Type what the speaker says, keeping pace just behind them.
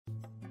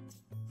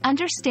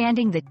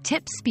Understanding the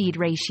tip-speed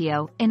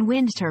ratio in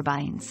wind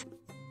turbines.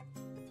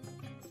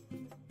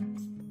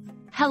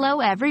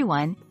 Hello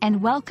everyone,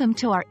 and welcome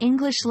to our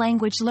English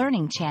language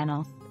learning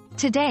channel.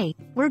 Today,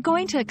 we're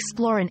going to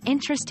explore an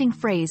interesting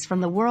phrase from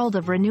the world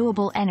of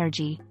renewable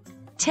energy: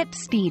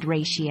 tip-speed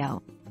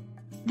ratio.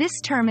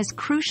 This term is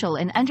crucial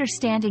in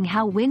understanding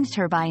how wind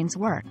turbines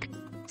work.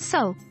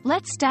 So,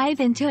 let's dive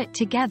into it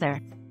together.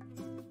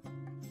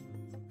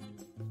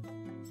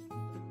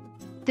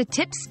 The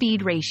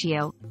tip-speed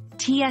ratio,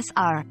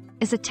 TSR,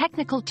 is a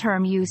technical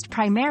term used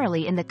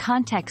primarily in the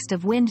context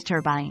of wind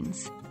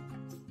turbines.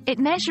 It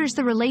measures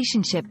the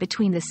relationship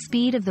between the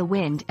speed of the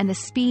wind and the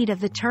speed of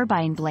the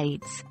turbine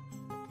blades.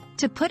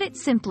 To put it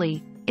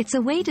simply, it's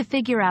a way to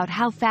figure out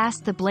how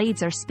fast the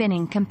blades are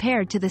spinning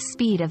compared to the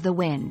speed of the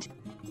wind.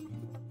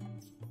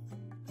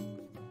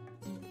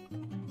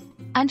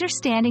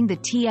 Understanding the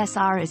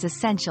TSR is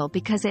essential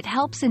because it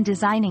helps in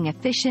designing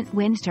efficient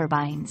wind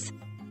turbines.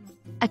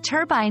 A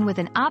turbine with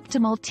an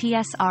optimal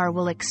TSR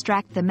will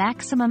extract the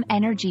maximum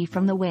energy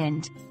from the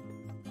wind.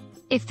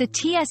 If the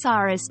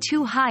TSR is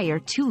too high or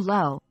too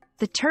low,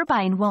 the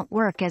turbine won't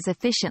work as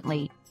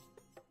efficiently.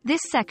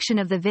 This section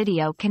of the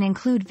video can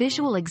include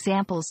visual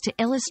examples to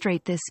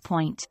illustrate this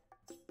point.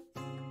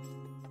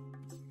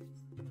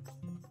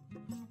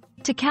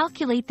 To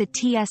calculate the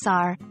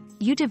TSR,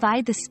 you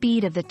divide the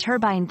speed of the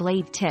turbine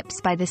blade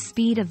tips by the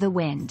speed of the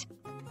wind.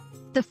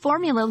 The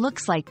formula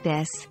looks like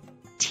this: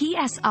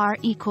 TSR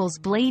equals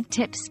blade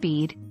tip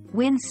speed,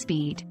 wind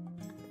speed.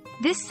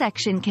 This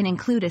section can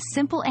include a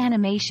simple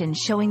animation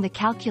showing the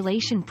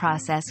calculation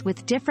process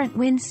with different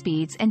wind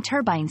speeds and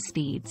turbine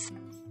speeds.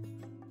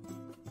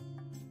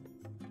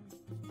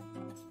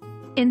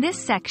 In this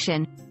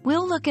section,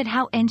 we'll look at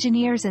how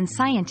engineers and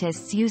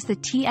scientists use the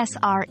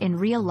TSR in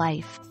real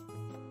life.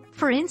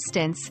 For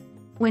instance,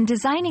 when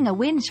designing a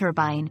wind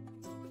turbine,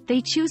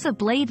 they choose a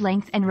blade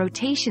length and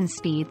rotation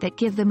speed that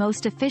give the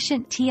most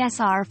efficient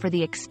TSR for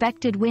the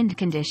expected wind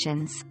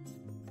conditions.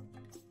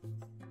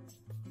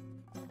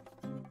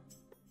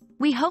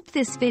 We hope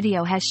this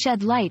video has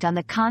shed light on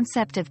the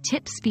concept of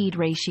tip-speed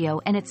ratio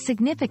and its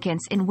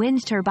significance in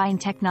wind turbine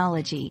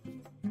technology.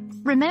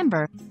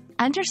 Remember,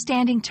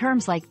 understanding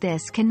terms like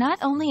this can not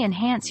only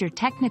enhance your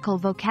technical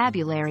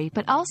vocabulary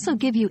but also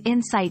give you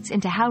insights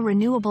into how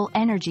renewable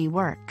energy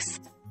works.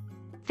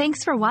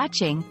 Thanks for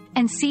watching,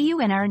 and see you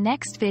in our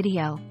next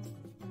video.